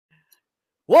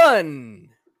one.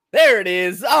 There it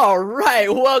is. All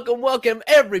right. Welcome,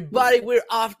 everybody. We're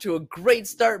off to a great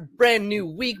start. Brand new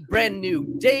week, brand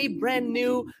new day, brand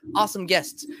new awesome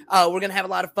guests. We're going to have a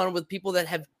lot of fun with people that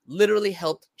have literally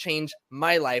helped change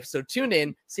my life. So tune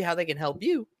in, see how they can help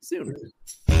you soon.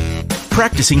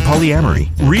 Practicing Polyamory,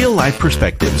 real-life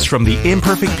perspectives from the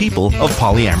imperfect people of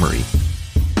polyamory.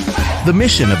 The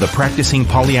mission of the Practicing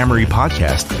Polyamory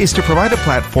podcast is to provide a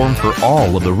platform for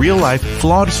all of the real-life,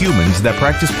 flawed humans that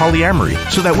practice polyamory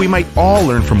so that we might all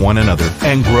learn from one another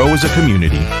and grow as a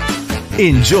community.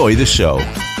 Enjoy the show.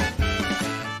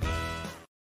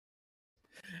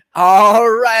 All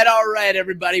right,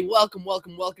 everybody. Welcome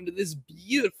to this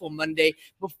beautiful Monday.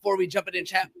 Before we jump in and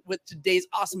chat with today's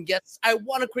awesome guests, I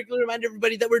want to quickly remind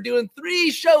everybody that we're doing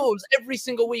 3 shows every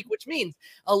single week, which means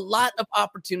a lot of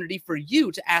opportunity for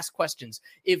you to ask questions.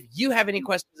 If you have any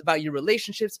questions about your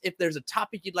relationships, if there's a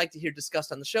topic you'd like to hear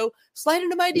discussed on the show, slide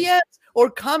into my DMs or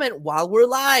comment while we're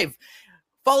live.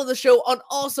 Follow the show on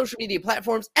all social media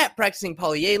platforms at Practicing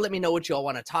Polya. Let me know what you all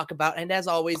want to talk about. And as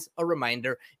always, a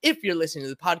reminder, if you're listening to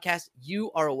the podcast,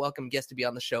 you are a welcome guest to be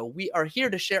on the show. We are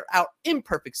here to share our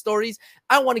imperfect stories.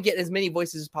 I want to get as many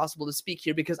voices as possible to speak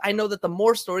here because I know that the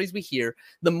more stories we hear,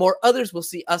 the more others will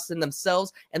see us in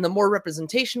themselves. And the more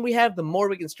representation we have, the more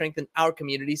we can strengthen our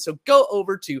community. So go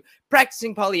over to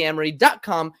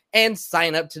practicingpolyamory.com and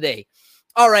sign up today.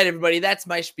 All right, everybody, that's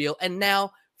my spiel. And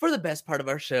now, for the best part of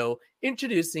our show,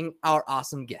 introducing our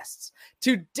awesome guests.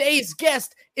 Today's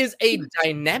guest is a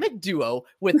dynamic duo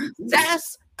with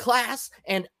sass, class,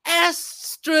 and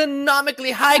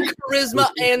astronomically high charisma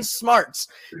and smarts.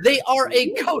 They are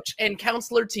a coach and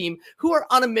counselor team who are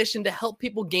on a mission to help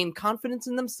people gain confidence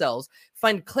in themselves,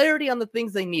 find clarity on the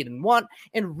things they need and want,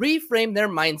 and reframe their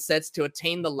mindsets to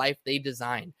attain the life they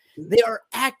design. They are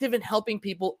active in helping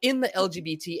people in the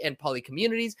LGBT and poly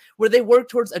communities where they work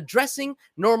towards addressing,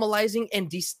 normalizing, and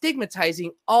destigmatizing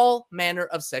all manner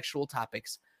of sexual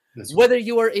topics. Right. Whether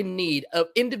you are in need of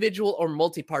individual or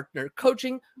multi-partner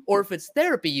coaching, or if it's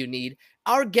therapy you need,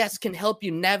 our guests can help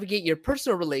you navigate your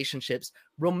personal relationships,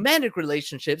 romantic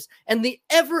relationships, and the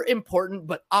ever important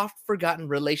but oft forgotten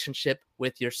relationship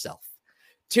with yourself.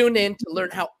 Tune in to learn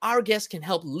how our guests can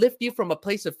help lift you from a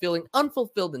place of feeling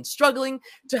unfulfilled and struggling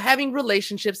to having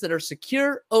relationships that are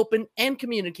secure, open, and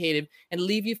communicative and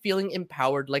leave you feeling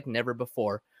empowered like never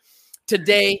before.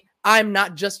 Today, I'm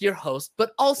not just your host,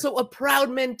 but also a proud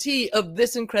mentee of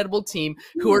this incredible team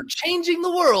who are changing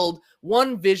the world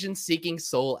one vision-seeking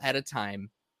soul at a time.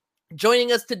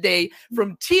 Joining us today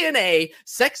from TNA,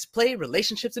 Sex, Play,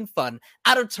 Relationships, and Fun,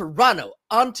 out of Toronto,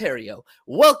 Ontario.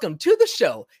 Welcome to the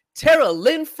show, Tara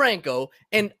Lynn Franco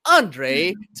and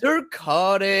Andre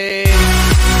Turcotte.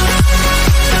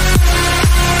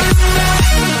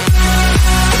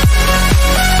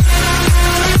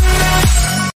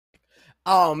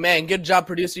 Oh man, good job,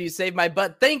 producer. You saved my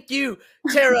butt. Thank you,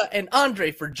 Tara and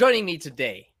Andre, for joining me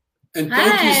today. And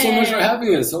thank you so much for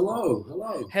having us. Hello.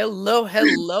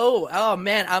 Oh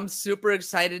man, I'm super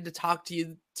excited to talk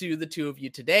to the two of you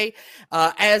today.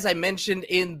 As I mentioned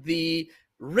in the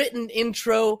written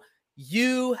intro,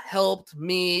 you helped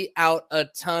me out a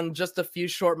ton just a few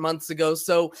short months ago.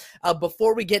 So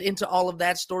before we get into all of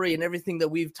that story and everything that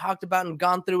we've talked about and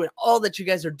gone through and all that you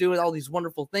guys are doing, all these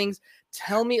wonderful things,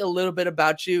 tell me a little bit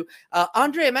about you.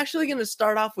 Andre, I'm actually going to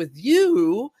start off with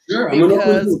you. Sure,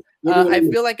 because I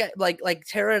feel like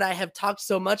Tara and I have talked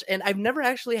so much and I've never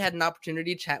actually had an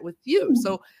opportunity to chat with you.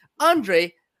 So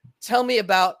Andre, tell me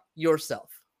about yourself.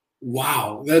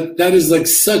 Wow, that is like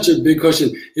such a big question.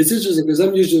 It's interesting because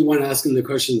I'm usually the one asking the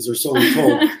questions, or so I'm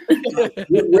told.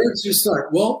 Where did you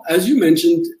start? Well, as you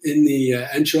mentioned in the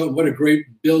intro, what a great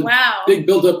big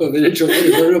build-up of an intro. I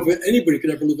don't know if anybody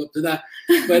could ever live up to that.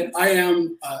 But I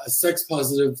am a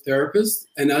sex-positive therapist,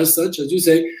 and as such, as you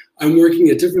say, I'm working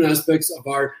at different aspects of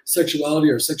our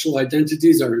sexuality, our sexual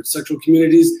identities, our sexual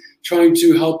communities, trying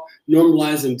to help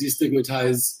normalize and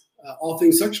destigmatize all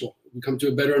things sexual. We come to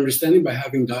a better understanding by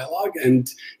having dialogue, and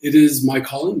it is my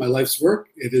calling, my life's work.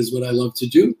 It is what I love to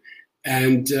do,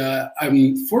 and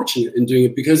I'm fortunate in doing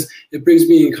it because it brings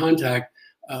me in contact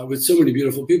with so many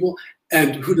beautiful people.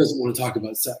 And who doesn't want to talk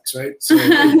about sex, right? So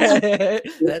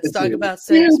let's talk about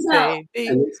sex,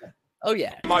 baby. Oh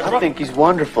yeah, I think he's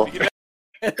wonderful.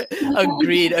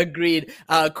 Agreed.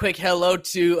 Quick hello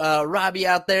to Robbie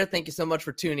out there. Thank you so much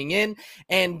for tuning in.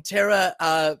 And Tara,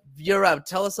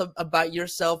 tell us about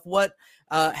yourself. What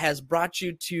has brought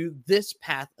you to this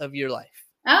path of your life?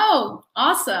 Oh,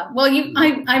 awesome. Well,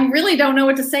 I really don't know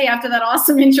what to say after that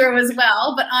awesome intro as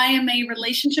well, but I am a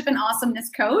relationship and awesomeness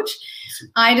coach.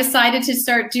 I decided to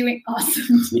start doing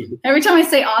awesome. Every time I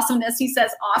say awesomeness, he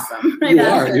says awesome. Right you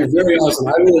are. You're very awesome.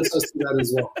 I will attest to that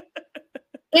as well.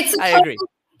 I agree.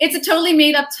 It's a totally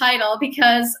made up title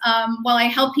because while I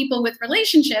help people with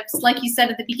relationships, like you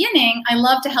said at the beginning, I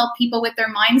love to help people with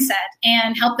their mindset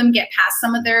and help them get past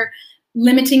some of their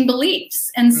limiting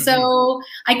beliefs. And so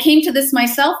I came to this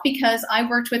myself because I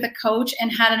worked with a coach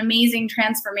and had an amazing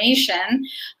transformation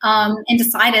and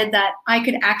decided that I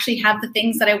could actually have the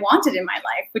things that I wanted in my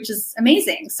life, which is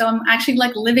amazing. So I'm actually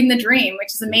like living the dream,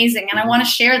 which is amazing. And I want to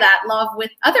share that love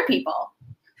with other people.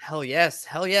 Hell yes.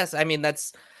 Hell yes. I mean,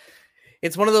 it's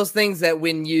one of those things that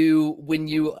when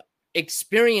you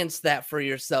experience that for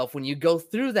yourself, when you go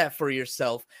through that for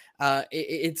yourself,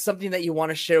 it's something that you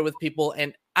want to share with people.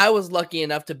 And I was lucky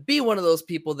enough to be one of those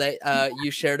people that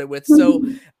you shared it with. So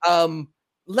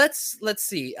let's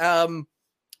see.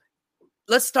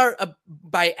 Let's start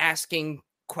by asking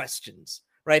questions.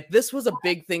 Right. This was a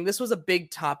big thing. This was a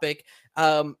big topic.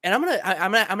 And I'm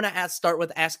gonna start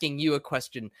with asking you a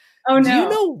question. Oh no. Do you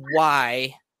know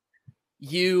why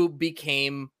you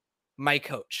became my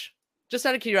coach? Just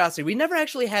out of curiosity. We never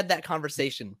actually had that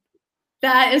conversation.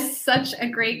 That is such a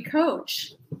great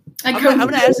coach. I'm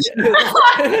gonna ask you.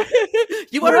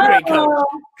 You are a great coach,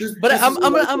 but I'm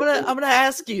gonna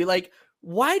ask you, like,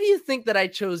 why do you think that I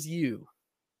chose you?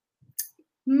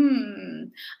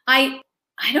 I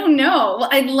don't know.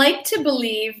 I'd like to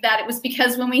believe that it was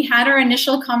because when we had our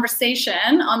initial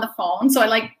conversation on the phone, so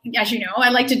as you know, I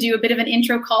like to do a bit of an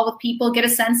intro call with people, get a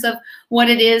sense of what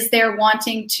it is they're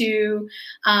wanting to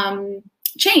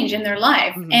change in their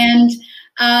life. And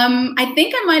I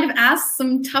think I might have asked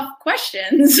some tough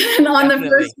questions on the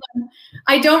first one.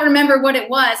 I don't remember what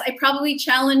it was. I probably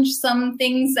challenged some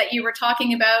things that you were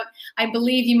talking about. I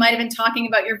believe you might have been talking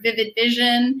about your vivid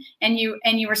vision, and you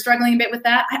were struggling a bit with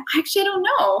that. I don't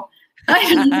know.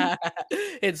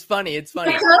 It's funny. It's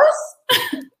funny. Close?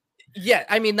 Yeah,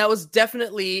 I mean, that was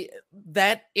definitely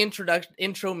that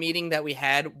intro meeting that we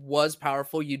had was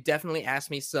powerful. You definitely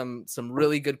asked me some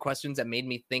really good questions that made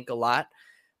me think a lot.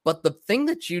 But the thing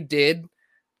that you did,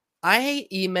 I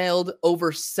emailed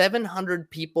over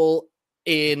 700 people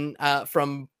in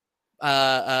from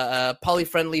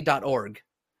polyfriendly.org,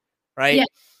 right? Yeah.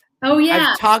 Oh,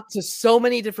 yeah. I've talked to so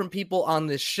many different people on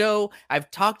this show.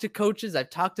 I've talked to coaches. I've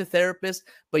talked to therapists.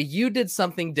 But you did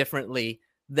something differently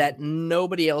that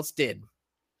nobody else did.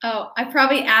 Oh, I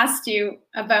probably asked you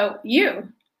about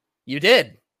you. You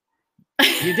did.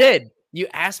 You did. You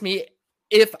asked me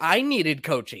if I needed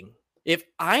coaching. If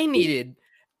I needed,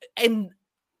 and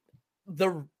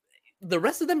the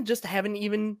rest of them just haven't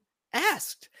even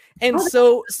asked. And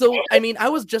so I mean, I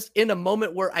was just in a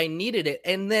moment where I needed it.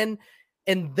 And then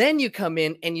you come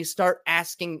in and you start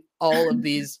asking all of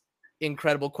these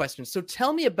incredible questions. So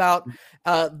tell me about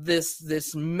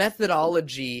this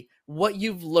methodology, what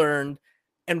you've learned,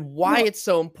 and why it's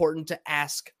so important to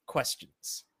ask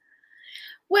questions.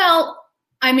 Well,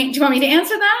 I mean, do you want me to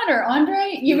answer that, or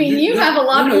Andre? You have a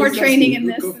lot more training in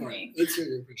this than me. Let's hear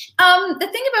your question. The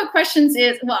thing about questions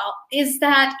is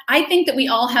that I think that we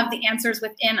all have the answers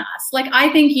within us. Like,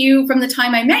 I think you, from the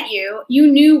time I met you,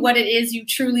 you knew what it is you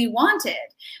truly wanted.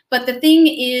 But the thing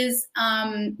is,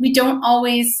 we don't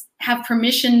always have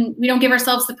permission. We don't give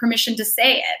ourselves the permission to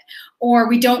say it, or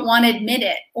we don't want to admit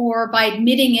it, or by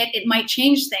admitting it, it might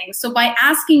change things. So by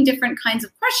asking different kinds of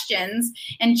questions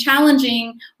and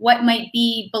challenging what might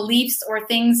be beliefs or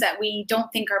things that we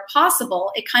don't think are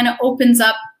possible, it kind of opens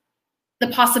up the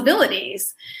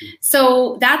possibilities.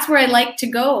 So that's where I like to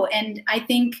go. And I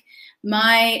think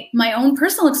my own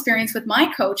personal experience with my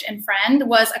coach and friend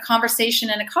was a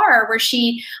conversation in a car where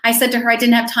I said to her, I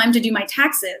didn't have time to do my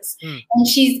taxes.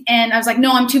 And I was like,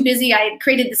 no, I'm too busy. I had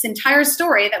created this entire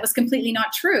story that was completely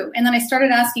not true. And then I started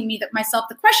asking myself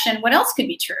the question, what else could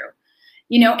be true?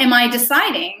 Am I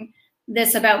deciding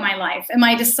this about my life? Am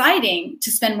I deciding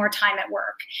to spend more time at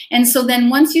work? And so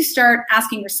then once you start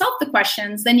asking yourself the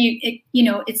questions, then it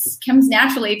comes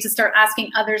naturally to start asking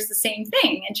others the same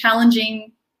thing and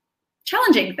challenging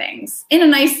things in a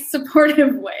nice,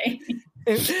 supportive way.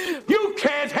 You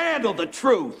can't handle the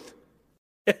truth.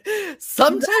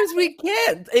 Sometimes we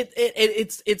can't.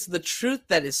 It's the truth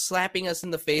that is slapping us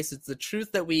in the face. It's the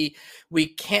truth that we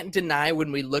can't deny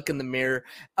when we look in the mirror.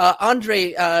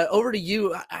 Andre, over to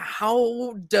you.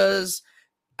 How does,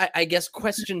 I guess,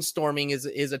 question storming is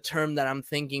a term that I'm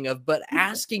thinking of, but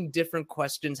asking different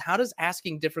questions, how does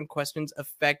asking different questions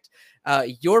affect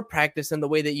your practice and the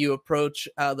way that you approach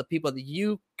the people that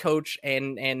you coach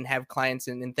and have clients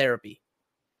in therapy?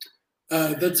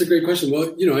 That's a great question.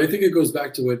 Well, I think it goes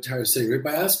back to what Tara's saying, right?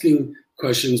 By asking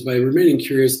questions, by remaining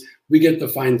curious, we get to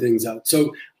find things out.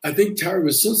 So I think Tara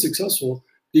was so successful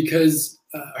because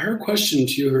her question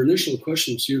to you, her initial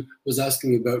question to you, was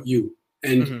asking about you.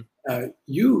 And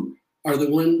you are the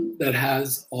one that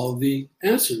has all the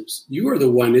answers. You are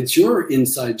the one. It's your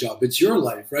inside job. It's your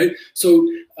life, right? So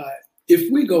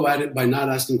if we go at it by not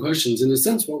asking questions, in a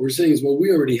sense, what we're saying is, well,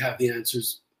 we already have the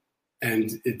answers.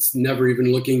 And it's never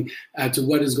even looking at to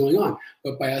what is going on.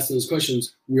 But by asking those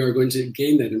questions, we are going to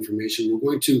gain that information.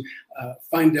 We're going to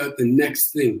find out the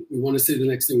next thing. We want to say the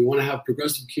next thing. We want to have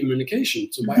progressive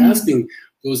communication. So by asking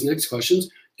those next questions,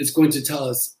 it's going to tell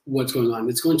us what's going on.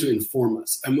 It's going to inform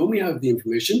us. And when we have the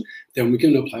information, then we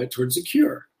can apply it towards the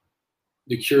cure.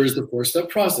 The cure is the 4-step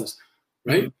process,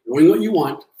 right? Knowing what you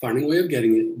want, finding a way of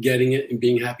getting it, and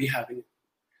being happy having it.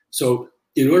 So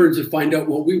in order to find out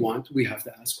what we want, we have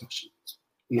to ask questions.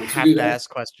 Ask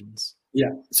questions.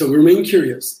 Yeah. So remain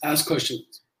curious. Ask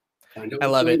questions. I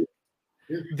love it.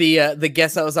 Yeah. The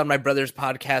guest that was on my brother's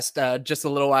podcast just a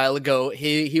little while ago,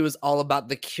 he was all about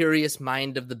the curious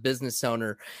mind of the business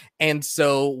owner. And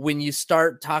so when you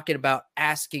start talking about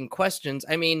asking questions,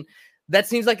 I mean, that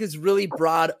seems like this really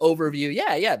broad overview.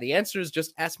 Yeah. The answer is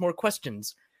just ask more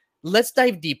questions. Let's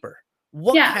dive deeper.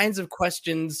 What kinds of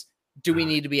questions do we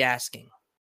need to be asking?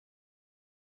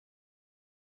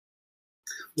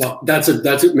 Well, that's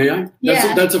it. May I?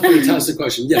 That's a fantastic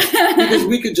question. Yes, because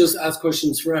we could just ask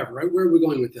questions forever, right? Where are we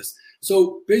going with this?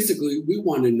 So basically, we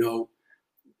want to know,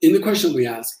 in the question we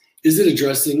ask, is it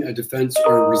addressing a defense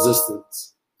or a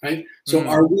resistance, right? So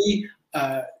are we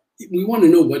want to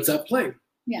know what's at play,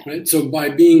 right? So by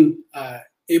being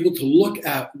able to look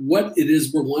at what it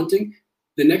is we're wanting,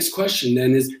 the next question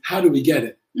then is, how do we get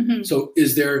it? So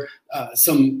is there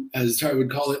some, as Tara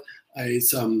would call it,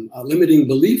 some limiting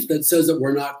belief that says that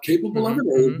we're not capable of it,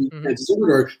 or we can't do it,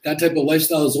 or that type of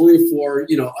lifestyle is only for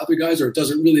other guys, or it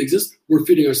doesn't really exist? We're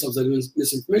feeding ourselves that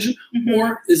misinformation,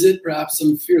 or is it perhaps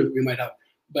some fear that we might have?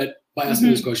 But by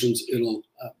asking those questions, it'll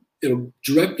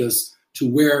direct us to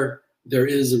where there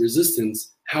is a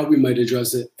resistance, how we might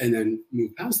address it, and then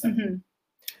move past that.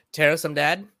 Tara, some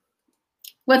dad.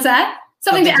 What's that?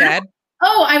 Something to add?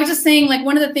 Oh, I was just saying, like,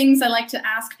 one of the things I like to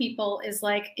ask people is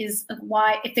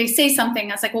why, if they say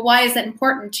something, I was like, well, why is that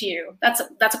important to you? That's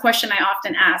a question I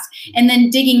often ask. And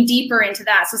then digging deeper into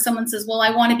that. So someone says, well,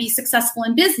 I want to be successful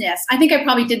in business. I think I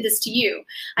probably did this to you.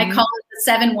 I call it the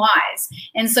 7 whys.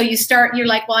 And so you're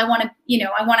like, well, I want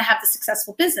to have the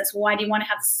successful business. Well, why do you want to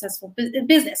have the successful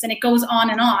business? And it goes on,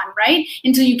 right?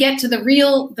 Until you get to the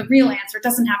real answer. It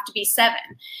doesn't have to be 7.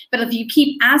 But if you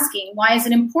keep asking, why is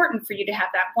it important for you to have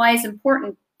that? Why is it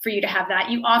important for you to have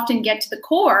that? You often get to the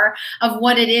core of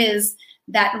what it is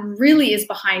that really is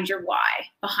behind your why,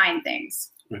 behind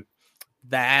things.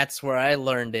 That's where I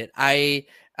learned it. I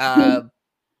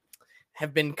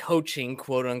have been coaching,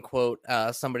 quote unquote,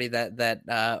 somebody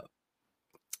that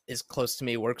is close to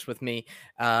me, works with me,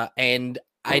 and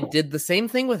I did the same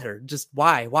thing with her. Just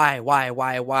why,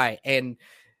 and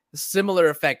similar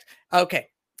effect. Okay,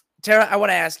 Tara, I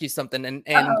want to ask you something,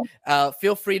 and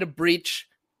feel free to breach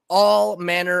all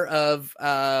manner of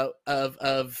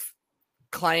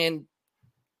client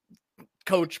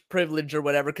coach privilege or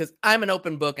whatever, because I'm an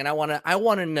open book, and I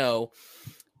want to know,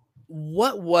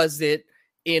 what was it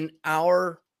in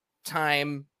our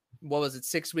time? What was it,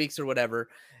 6 weeks or whatever?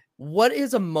 What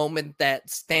is a moment that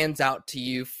stands out to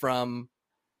you from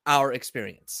our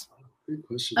experience? Good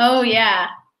question. Oh yeah.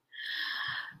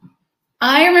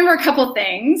 I remember a couple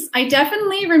things. I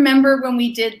definitely remember when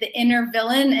we did the inner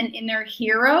villain and inner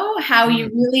hero, how you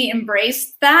really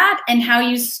embraced that and how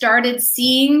you started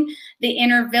seeing the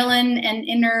inner villain and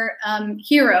inner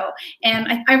hero. And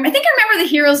I think I remember the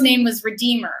hero's name was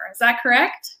Redeemer. Is that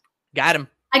correct? Got him.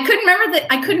 I couldn't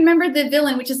remember the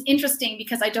villain, which is interesting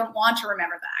because I don't want to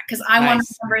remember that, because I want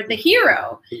to remember the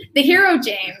hero,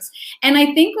 James. And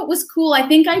I think what was cool, I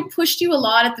think I pushed you a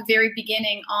lot at the very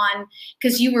beginning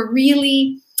because you were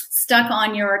really stuck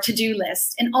on your to-do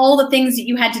list and all the things that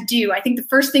you had to do. I think the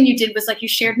first thing you did was you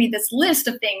shared me this list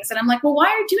of things, and I'm like, well, why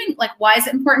are you doing, why is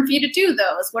it important for you to do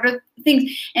those? What are the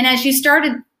things? And as you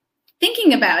started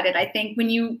thinking about it, I think when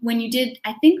you did,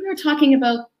 I think we were talking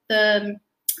about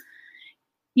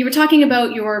you were talking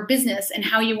about your business and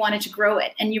how you wanted to grow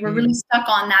it, and you were really stuck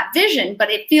on that vision, but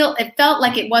it felt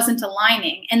like it wasn't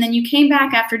aligning. And then you came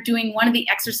back after doing one of the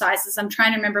exercises, I'm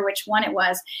trying to remember which one it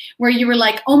was, where you were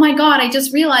like, oh my God, I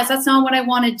just realized that's not what I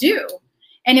want to do.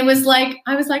 And it was like,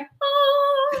 I was like,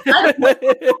 oh, I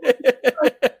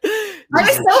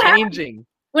was so happy.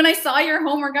 When I saw your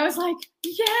homework, I was like,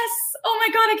 yes, oh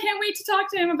my God, I can't wait to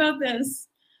talk to him about this.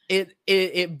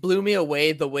 it blew me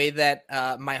away the way that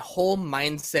my whole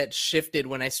mindset shifted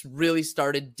when I really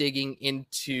started digging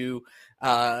into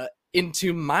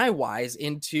my whys,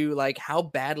 into like, how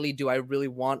badly do I really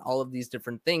want all of these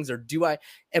different things, or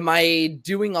am I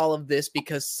doing all of this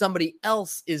because somebody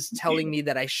else is telling me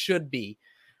that I should be,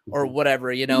 or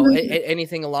whatever,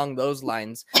 anything along those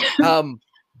lines.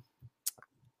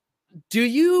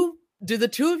 Do the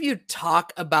two of you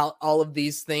talk about all of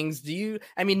these things?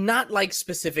 Not like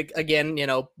specific, again,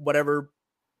 whatever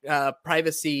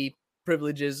privacy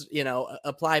privileges,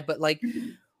 apply, but like,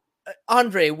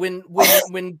 Andre,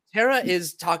 when Tara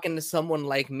is talking to someone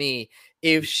like me,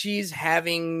 if she's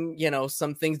having,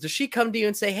 some things, does she come to you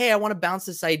and say, hey, I want to bounce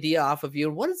this idea off of you?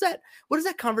 And what does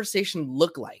that conversation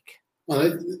look like?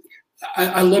 Well,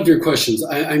 I love your questions.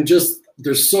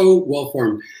 They're so well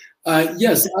formed.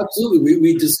 Yes, absolutely.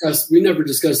 We never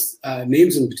discuss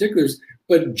names in particulars,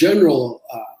 but general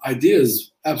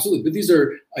ideas, absolutely. But these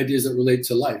are ideas that relate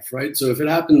to life, right? So if it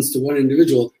happens to one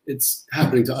individual, it's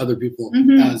happening to other people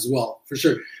as well, for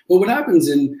sure. But what happens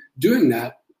in doing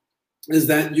that is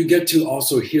that you get to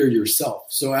also hear yourself.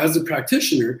 So as a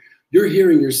practitioner, you're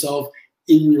hearing yourself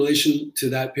in relation to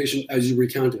that patient as you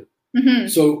recount it. Mm-hmm.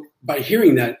 So by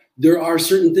hearing that, there are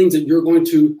certain things that you're going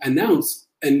to announce,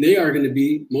 and they are going to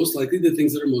be most likely the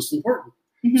things that are most important.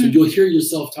 Mm-hmm. So you'll hear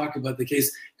yourself talk about the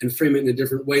case and frame it in a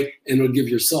different way, and it'll give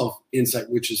yourself insight,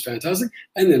 which is fantastic.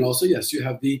 And then also, yes, you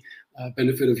have the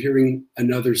benefit of hearing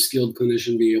another skilled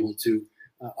clinician be able to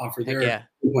offer their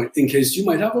point, in case you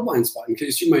might have a blind spot, in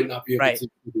case you might not be able to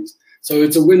do these. So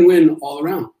it's a win-win all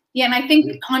around. Yeah, and I think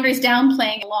Andre's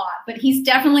downplaying a lot, but he's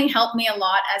definitely helped me a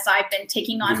lot as I've been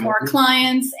taking on more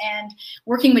clients and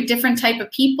working with different type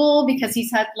of people, because he's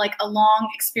had like a long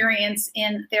experience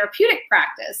in therapeutic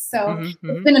practice. So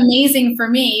it's been amazing for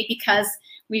me, because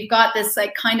we've got this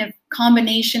like kind of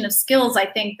combination of skills, I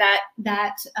think,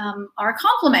 that are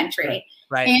complementary.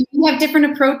 Right. And we have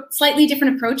slightly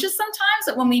different approaches sometimes,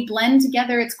 but when we blend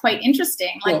together, it's quite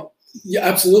interesting. Yeah,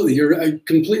 absolutely. You're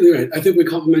completely right. I think we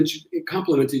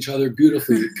complement each other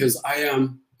beautifully, because I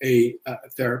am a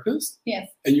therapist, yes,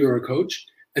 and you're a coach,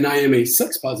 and I am a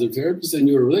sex positive therapist, and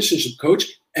you're a relationship coach,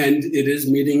 and it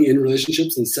is meeting in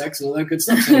relationships and sex and all that good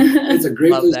stuff. So it's a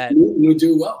great place to meet, and we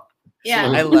do well. Yeah,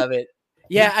 so. I love it.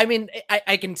 Yeah, I mean,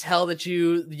 I can tell that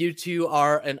you two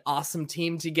are an awesome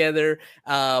team together.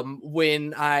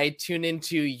 When I tune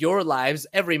into your lives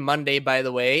every Monday, by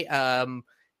the way.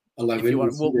 11, if you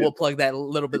want, we'll plug that a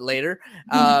little bit later.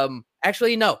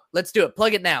 Actually, no, let's do it.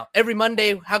 Plug it now. Every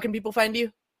Monday, how can people find you?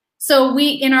 So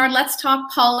in our Let's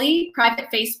Talk Poly private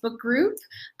Facebook group,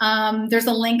 there's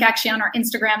a link actually on our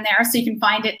Instagram there, so you can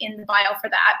find it in the bio for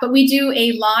that. But we do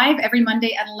a live every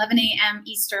Monday at 11 a.m.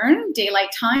 Eastern Daylight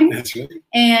Time. That's right.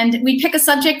 And we pick a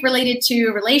subject related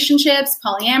to relationships,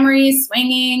 polyamory,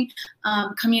 swinging,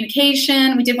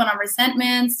 communication. We did one on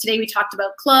resentments. Today we talked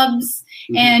about clubs.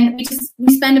 And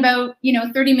we spend about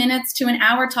 30 minutes to an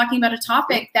hour talking about a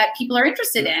topic that people are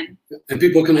interested in. And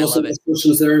people can also ask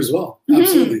questions there as well.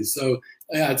 Absolutely. So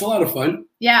yeah, it's a lot of fun.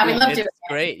 Yeah, we love doing it. It's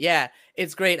great. Yeah,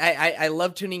 it's great. I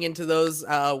love tuning into those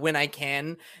when I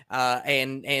can.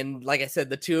 And like I said,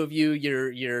 the two of you,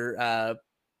 you're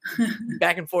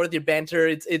back and forth, your banter.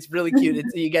 It's really cute.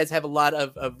 You guys have a lot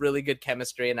of really good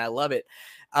chemistry, and I love it.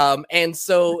 And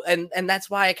so and that's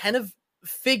why I kind of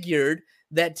figured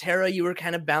that, Tara, you were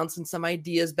kind of bouncing some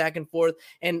ideas back and forth.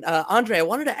 And Andre, I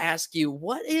wanted to ask you,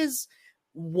 what is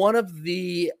one of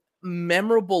the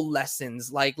memorable lessons,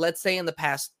 like let's say in the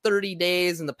past 30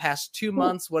 days, in the past 2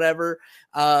 months, whatever,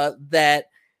 that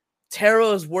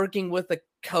Tara is working with a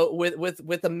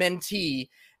mentee,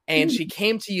 and she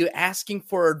came to you asking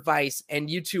for advice, and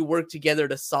you two worked together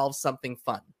to solve something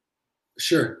fun?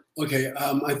 Sure. Okay.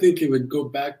 I think it would go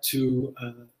back to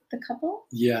the couple.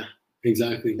 Yeah.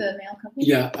 Exactly. The male couple?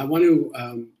 Yeah, I want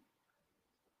to,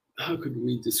 how could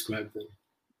we describe them?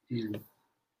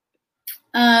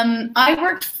 I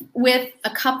worked with a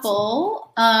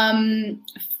couple, and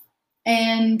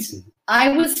I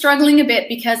was struggling a bit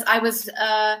because I was,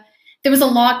 there was a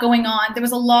lot going on. There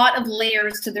was a lot of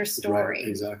layers to their story. Right,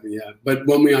 exactly, yeah. But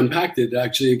when we unpacked it,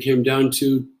 actually it came down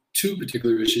to two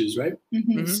particular issues, right?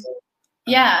 So,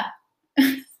 yeah.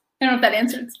 I don't know if that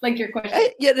answers like your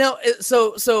question.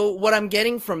 So what I'm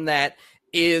getting from that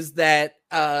is that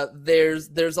there's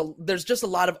just a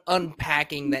lot of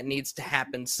unpacking that needs to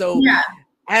happen. So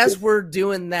as we're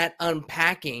doing that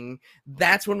unpacking,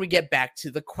 that's when we get back to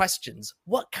the questions.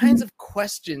 What kinds of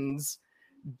questions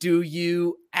do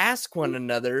you ask one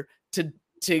another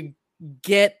to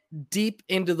get deep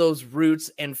into those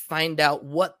roots and find out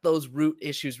what those root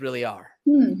issues really are?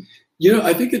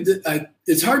 I think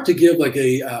it's hard to give like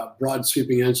a broad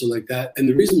sweeping answer like that. And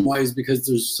the reason why is because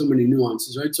there's so many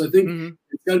nuances, right? So I think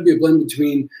it's got to be a blend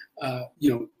between,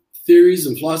 theories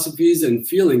and philosophies and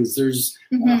feelings. There's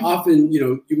often,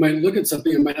 you might look at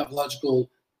something and might have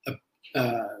logical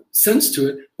sense to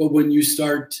it, but when you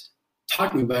start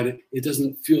talking about it, it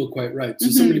doesn't feel quite right.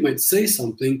 So somebody might say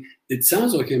something, it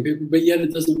sounds okay on paper, but yet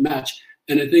it doesn't match.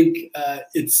 And I think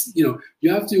it's, you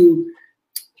have to,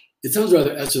 it sounds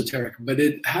rather esoteric, but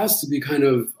it has to be kind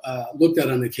of looked at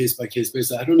on a case-by-case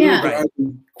basis. I don't know if there are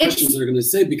questions they're going to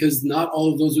say, because not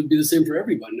all of those would be the same for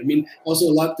everyone. I mean, also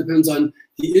a lot depends on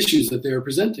the issues that they're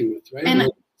presenting with, right?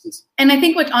 And I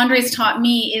think what Andre's taught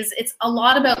me is it's a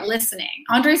lot about listening.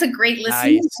 Andre's a great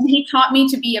listener, and he taught me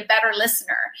to be a better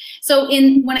listener. So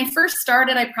when I first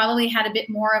started, I probably had a bit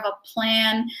more of a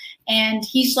plan, and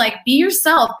he's like, be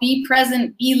yourself, be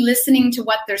present, be listening to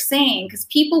what they're saying, because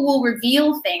people will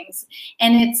reveal things,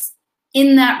 and it's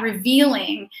in that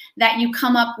revealing that you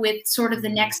come up with sort of the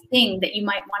next thing that you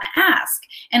might want to ask.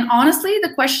 And honestly,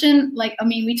 the question,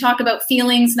 we talk about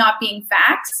feelings not being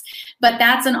facts, but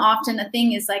that's often a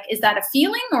thing, is like, is that a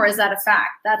feeling or is that a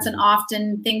fact? That's an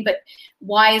often thing, but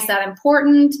why is that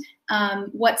important?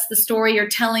 What's the story you're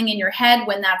telling in your head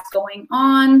when that's going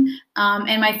on?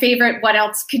 And my favorite, what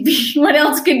else could be true? What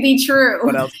else could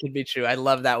be true? I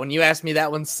love that one. You asked me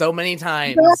that one so many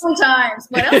times. So many times.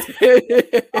 What else?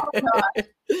 Oh, God.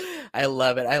 I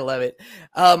love it.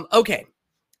 Okay.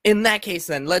 In that case,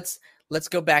 then let's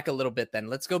go back a little bit. Then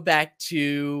let's go back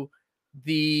to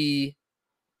the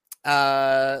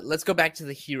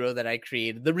hero that I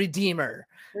created, the Redeemer.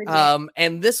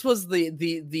 And this was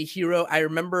the hero. I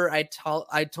remember I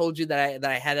told you that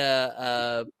I had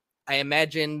I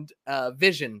imagined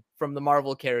Vision from the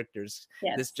Marvel characters.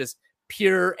 Yes. This just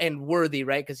pure and worthy,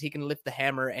 right? Because he can lift the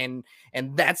hammer, and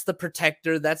that's the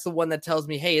protector. That's the one that tells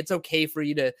me, hey, it's okay for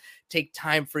you to take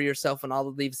time for yourself and all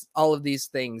of these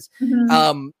things.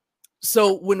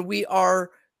 So when we are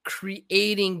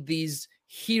creating these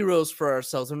heroes for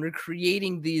ourselves, when we're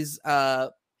creating these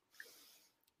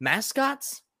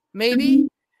mascots, maybe,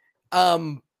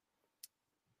 I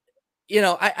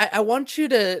want you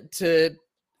to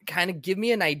kind of give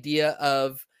me an idea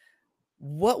of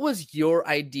what was your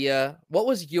idea, what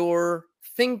was your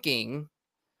thinking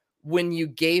when you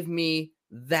gave me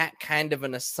that kind of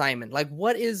an assignment? Like,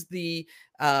 what is the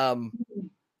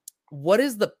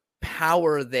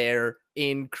power there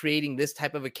in creating this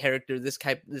type of a character, this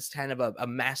kind of a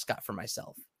mascot for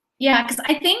myself? Yeah, because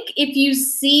I think if you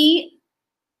see,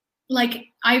 like,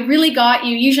 I really got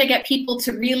you. Usually I get people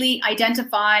to really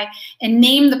identify and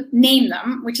name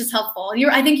them, which is helpful.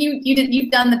 I think you've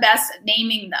done the best at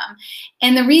naming them.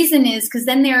 And the reason is because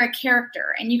then they're a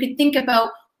character, and you could think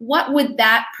about, what would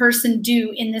that person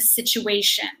do in this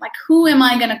situation? Like, who am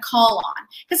I going to call on?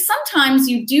 Because sometimes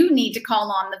you do need to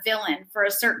call on the villain for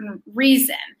a certain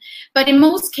reason. But in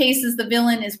most cases, the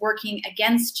villain is working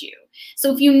against you.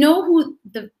 So if you know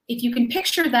if you can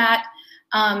picture that,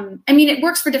 it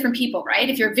works for different people, right?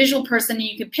 If you're a visual person and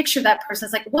you can picture that person,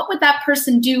 it's like, what would that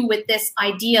person do with this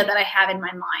idea that I have in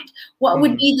my mind? What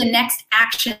would be the next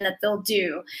action that they'll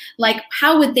do? Like,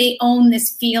 how would they own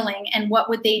this feeling, and what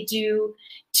would they do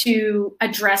to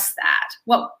address that?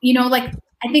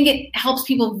 I think it helps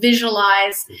people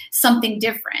visualize something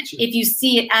different if you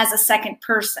see it as a second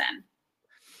person.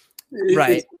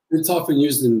 Right. It's often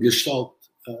used in Gestalt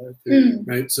theory,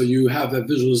 right? So you have that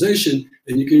visualization,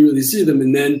 and you can really see them,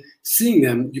 and then seeing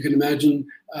them, you can imagine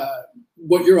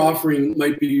what your offering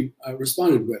might be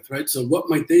responded with, right? So what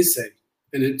might they say?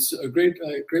 And it's a great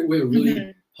way of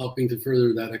really helping to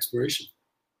further that exploration.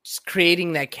 Just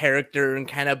creating that character and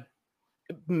kind of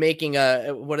making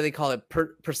what do they call it?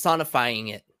 Personifying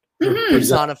it.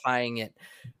 Personifying it.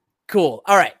 Cool.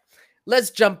 All right.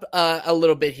 Let's jump a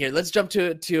little bit here. Let's jump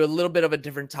to a little bit of a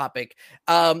different topic.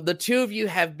 The two of you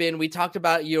we talked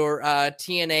about your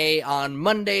TNA on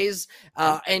Mondays,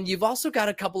 and you've also got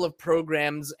a couple of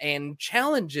programs and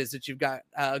challenges that you've got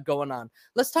going on.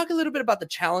 Let's talk a little bit about the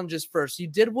challenges first. You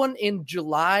did one in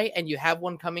July, and you have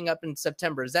one coming up in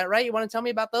September. Is that right? You want to tell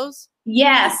me about those?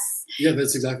 Yes. Yeah,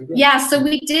 that's exactly right. Yeah, so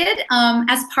we did,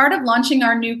 as part of launching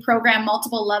our new program,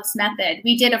 Multiple Loves Method,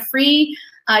 we did a free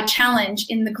challenge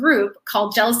in the group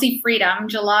called Jealousy Freedom,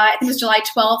 July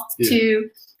 12th to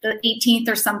the 18th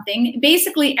or something.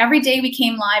 Basically, every day we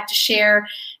came live to share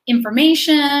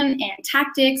information and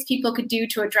tactics people could do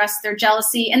to address their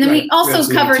jealousy. And then we also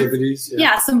covered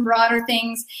some broader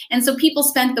things. And so people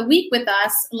spent the week with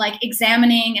us, like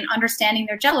examining and understanding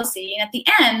their jealousy. And at the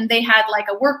end, they had like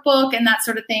a workbook and that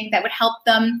sort of thing that would help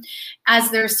them as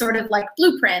their sort of like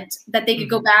blueprint that they could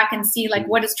go back and see like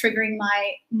what is triggering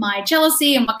my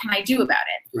jealousy and what can I do about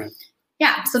it. Right.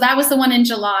 Yeah, so that was the one in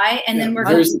July, and then we're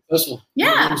very successful.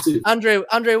 Yeah, Andre,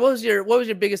 what was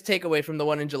your biggest takeaway from the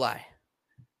one in July?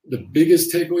 The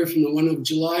biggest takeaway from the one of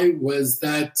July was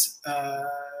that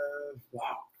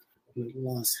wow, I'm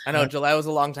lost. I know July was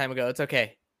a long time ago. It's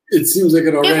okay. It seems like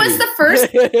it already. It was the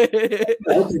first.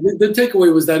 The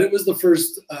takeaway was that it was the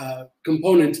first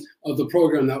component of the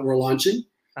program that we're launching.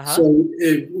 So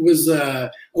it was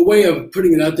a way of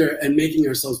putting it out there and making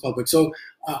ourselves public. So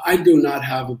I do not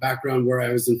have a background where I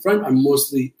was in front. I'm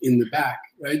mostly in the back,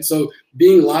 right? So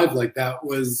being live like that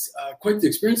was quite the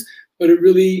experience, but it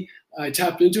really, I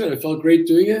tapped into it. I felt great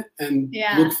doing it and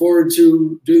look forward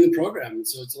to doing the program. And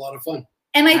so it's a lot of fun.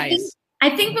 And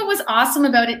I think what was awesome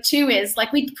about it too is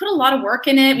like we put a lot of work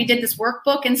in it. We did this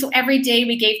workbook. And so every day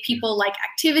we gave people like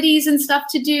activities and stuff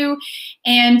to do.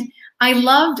 And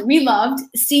we loved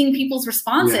seeing people's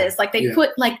responses. Like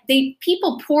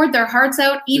people poured their hearts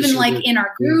out, even like in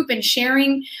our group and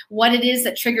sharing what it is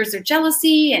that triggers their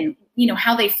jealousy and, you know,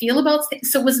 how they feel about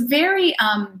things. So it was very,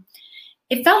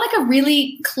 it felt like a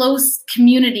really close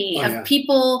community of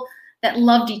people that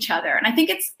loved each other. And I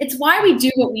think it's why we do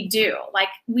what we do. Like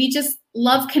we just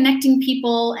love connecting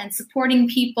people and supporting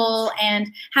people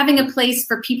and having a place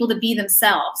for people to be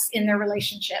themselves in their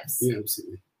relationships. Yeah,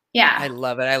 absolutely. Yeah. I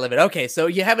love it. Okay, so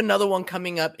you have another one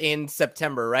coming up in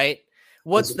September, right?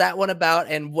 What's that one about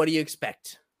and what do you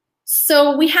expect?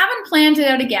 So we haven't planned it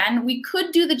out again. We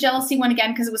could do the jealousy one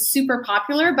again because it was super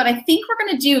popular, but I think we're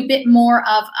going to do a bit more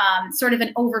of sort of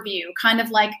an overview, kind of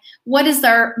like what is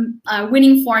our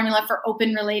winning formula for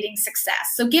open relating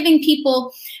success. So giving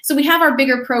people, so we have our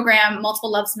bigger program, Multiple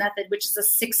Loves Method, which is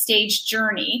a 6-stage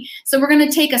journey. So we're going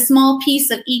to take a small piece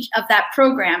of each of that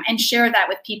program and share that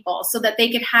with people so that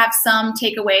they could have some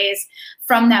takeaways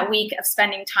from that week of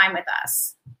spending time with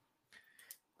us.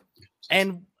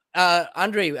 And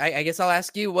Andre, I guess I'll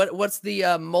ask you, what's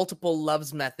the Multiple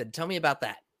Loves Method? Tell me about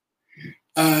that.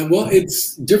 Well,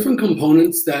 it's different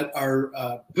components that are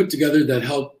put together that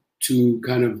help to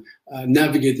kind of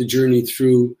navigate the journey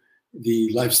through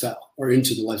the lifestyle, or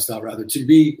into the lifestyle rather, to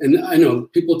be, and I know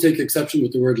people take exception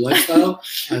with the word lifestyle.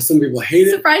 Some people hate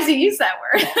it. Surprised you use that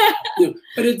word.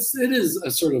 But it is a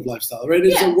sort of lifestyle, right?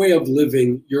 It's a way of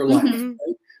living your life.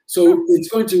 Right? So it's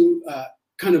going to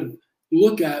kind of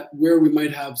look at where we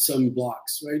might have some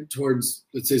blocks, right, towards,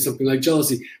 let's say, something like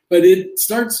jealousy. But it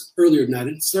starts earlier than that.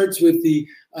 It starts with the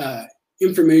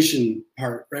information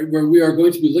part, right, where we are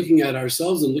going to be looking at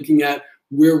ourselves and looking at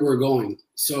where we're going.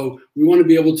 So we want to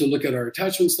be able to look at our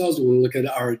attachment styles. We want to look at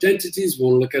our identities. We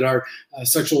want to look at our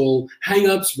sexual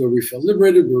hangups, where we feel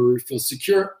liberated, where we feel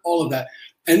secure, all of that.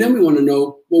 And then we want to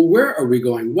know, well, where are we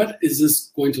going? What is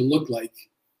this going to look like?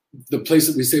 The place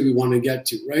that we say we want to get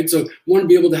to, right? So we want to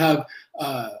be able to have,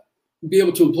 be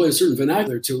able to employ a certain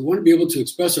vernacular too. We want to be able to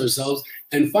express ourselves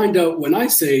and find out when I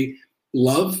say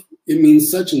love, it means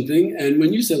such and thing. And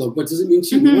when you say love, what does it mean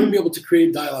to you? We want to be able to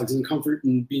create dialogues and comfort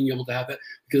and being able to have that,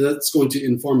 because that's going to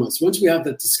inform us. Once we have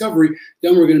that discovery,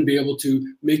 then we're going to be able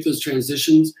to make those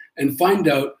transitions and find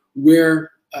out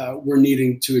where we're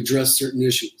needing to address certain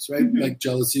issues, right? Like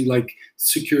jealousy, like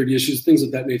security issues, things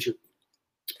of that nature.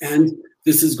 And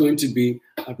this is going to be,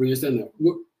 bring us down there.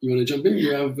 You want to jump in?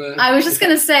 You have. I was just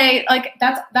going to say, like,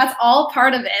 that's all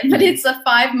part of it, but it's a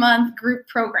 5-month group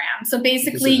program. So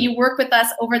basically, you work with us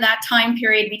over that time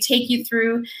period. We take you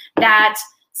through that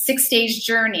 6-stage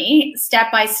journey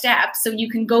step by step, so you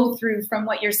can go through from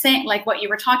what you're saying, like what you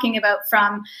were talking about,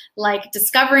 from like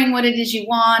discovering what it is you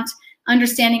want,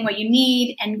 understanding what you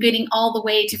need, and getting all the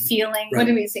way to feeling, what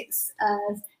do we say,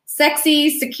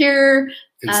 sexy, secure,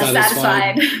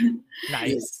 satisfied.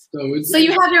 Nice. So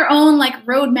you have your own like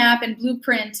roadmap and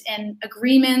blueprint and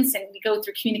agreements, and we go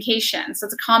through communication. So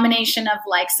it's a combination of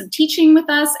like some teaching with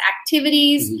us,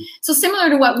 activities. So similar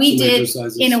to what we did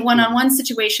in a one-on-one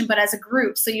situation, but as a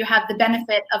group. So you have the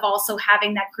benefit of also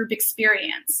having that group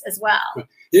experience as well.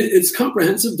 It's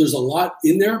comprehensive. There's a lot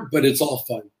in there, but it's all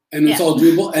fun. And it's all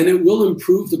doable, and it will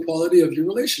improve the quality of your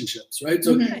relationships, right?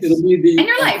 So it'll be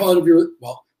the quality of your,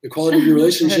 the quality of your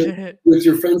relationship with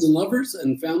your friends and lovers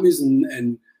and families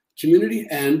and community,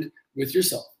 and with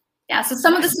yourself. Yeah, so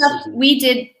some of the stuff we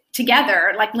did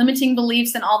together, like limiting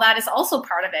beliefs and all that, is also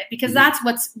part of it, because that's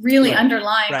what's really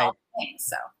underlying all the things.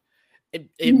 So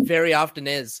it very often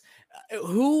is.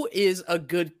 Who is a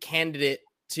good candidate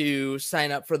to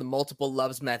sign up for the multiple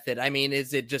loves method? I mean,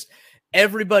 is it just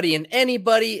everybody and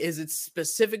anybody? Is it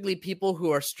specifically people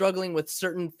who are struggling with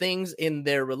certain things in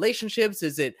their relationships?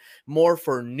 Is it more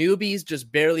for newbies just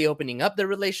barely opening up their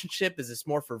relationship? Is this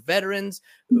more for veterans?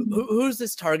 Who's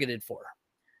this targeted for?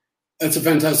 That's a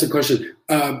fantastic question.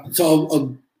 So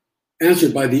I'll answer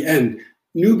it by the end.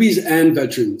 Newbies and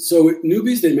veterans. So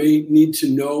newbies, they may need to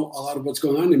know a lot of what's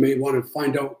going on. They may want to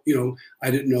find out,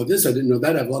 I didn't know this, I didn't know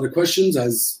that. I have a lot of questions,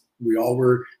 as we all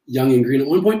were young and green at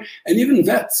one point. And even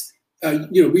vets.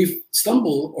 We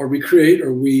stumble or we create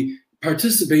or we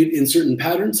participate in certain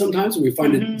patterns sometimes, and we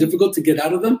find it difficult to get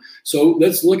out of them. So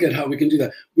let's look at how we can do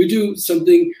that. We do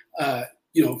something,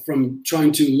 from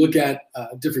trying to look at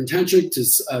different tantric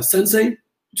to sensei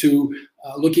to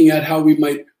looking at how we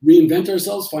might reinvent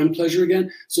ourselves, find pleasure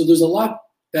again. So there's a lot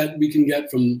that we can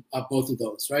get from both of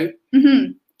those, right?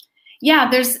 Mm-hmm. Yeah,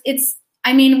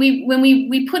 when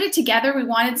we put it together, we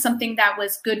wanted something that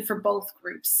was good for both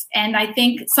groups. And I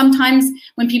think sometimes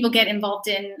when people get involved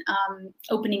in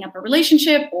opening up a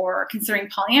relationship or considering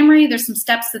polyamory, there's some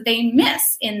steps that they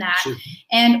miss in that. Sure.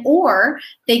 Or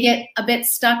they get a bit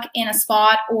stuck in a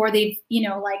spot, or they've,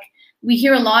 we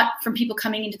hear a lot from people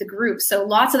coming into the group. So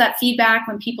lots of that feedback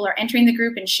when people are entering the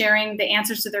group and sharing the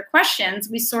answers to their questions,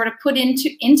 we sort of put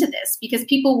into this, because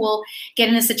people will get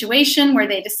in a situation where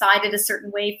they decided a certain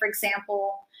way. For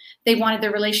example, they wanted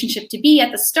their relationship to be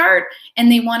at the start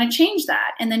and they want to change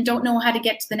that and then don't know how to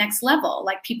get to the next level.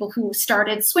 Like people who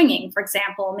started swinging, for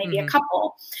example, maybe a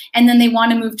couple, and then they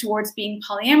want to move towards being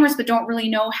polyamorous, but don't really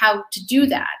know how to do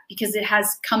that because it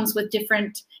comes with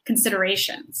different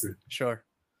considerations. Sure.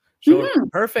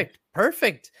 Perfect.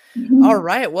 All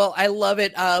right. Well, I love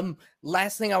it.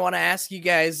 Last thing I want to ask you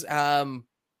guys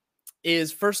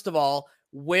is, first of all,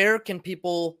 where can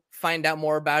people find out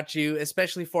more about you,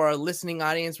 especially for our listening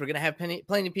audience? We're going to have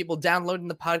plenty of people downloading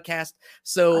the podcast.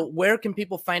 So where can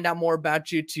people find out more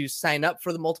about you to sign up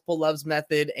for the Multiple Loves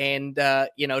Method and,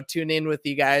 tune in with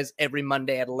you guys every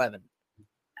Monday at 11?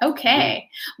 Okay.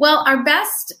 Well, our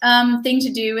best thing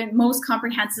to do and most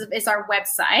comprehensive is our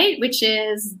website, which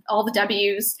is all the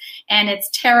W's, and it's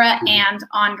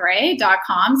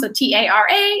taraandandre.com. So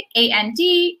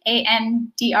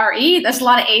TARAANDANDRE. There's a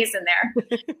lot of A's in there.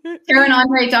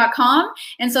 taraandandre.com.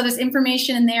 And so there's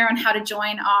information in there on how to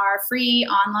join our free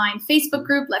online Facebook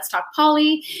group, Let's Talk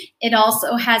Poly. It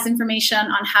also has information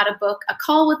on how to book a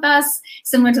call with us,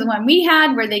 similar to the one we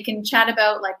had, where they can chat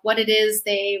about like what it is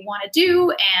they want to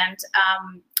do, and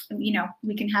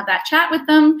we can have that chat with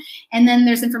them. And then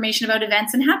there's information about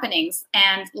events and happenings,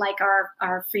 and like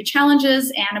our free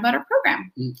challenges, and about our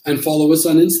program. And follow us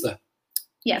on Insta.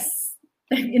 Yes,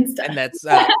 Insta. And that's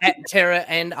at Tara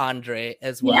and Andre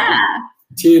as well. Yeah.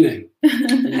 TNA.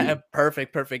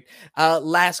 Perfect.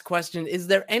 Last question. Is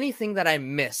there anything that I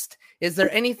missed? Is there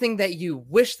anything that you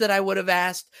wish that I would have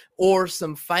asked, or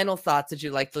some final thoughts that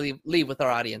you'd like to leave with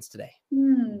our audience today?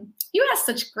 You asked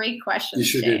such great questions, you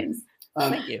sure James.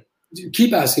 Thank you.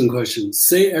 Keep asking questions.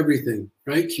 Say everything,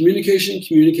 right? Communication.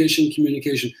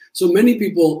 So many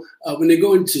people, when they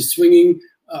go into swinging,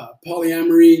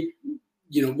 polyamory,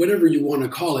 whatever you want to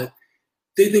call it,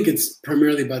 they think it's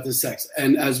primarily about the sex.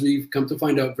 And as we've come to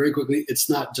find out very quickly, it's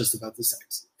not just about the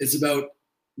sex. It's about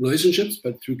relationships,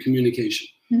 but through communication.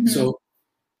 So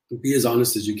be as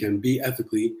honest as you can, be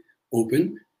ethically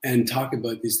open, and talk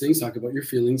about these things, talk about your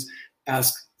feelings,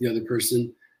 ask the other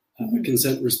person,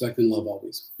 consent, respect, and love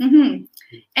always. And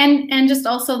just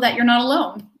also that you're not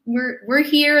alone. We're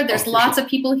here. There's lots of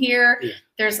people here. Yeah.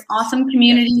 There's awesome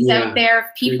communities out there of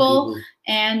people.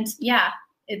 And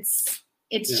it's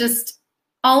just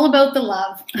all about the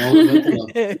love. All about the love.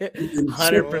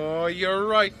 100%. Oh, you're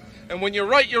right. And when you're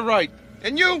right, you're right.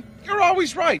 And you're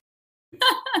always right.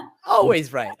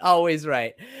 Always right.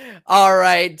 All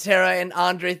right, Tara and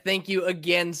Andre, thank you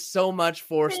again so much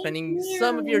for spending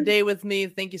some of your day with me.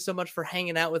 Thank you so much for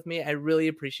hanging out with me. I really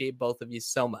appreciate both of you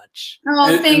so much.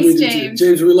 Oh, thanks, James.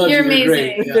 James, we love you. You're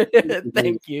amazing. Great. Yeah.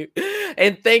 Thank you.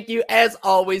 And thank you, as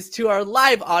always, to our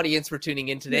live audience for tuning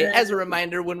in today. Yeah. As a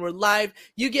reminder, when we're live,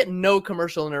 you get no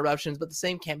commercial interruptions, but the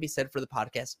same can be said for the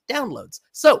podcast downloads.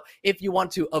 So if you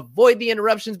want to avoid the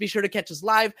interruptions, be sure to catch us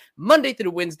live Monday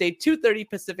through Wednesday, 2:30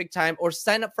 Pacific time, or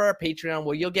sign up for our Patreon,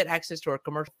 where you'll get access to our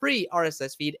commercial-free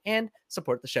RSS feed and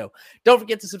support the show. Don't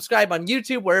forget to subscribe on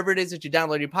YouTube, wherever it is that you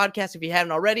download your podcast if you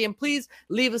haven't already, and please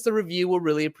leave us a review. We'll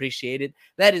really appreciate it.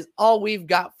 That is all we've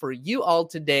got for you all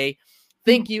today.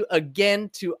 Thank you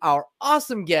again to our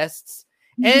awesome guests,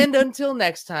 and until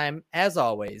next time, as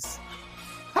always,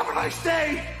 have a nice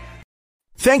day.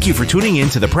 Thank you for tuning in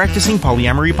to the Practicing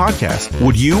Polyamory podcast.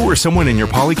 Would you or someone in your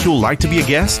polycule like to be a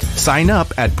guest? Sign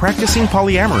up at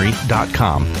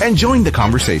practicingpolyamory.com and join the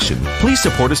conversation. Please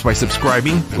support us by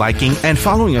subscribing, liking, and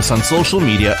following us on social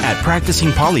media at Practicing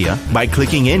Polia by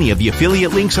clicking any of the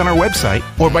affiliate links on our website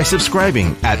or by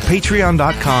subscribing at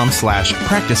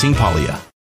patreon.com/practicingpolia.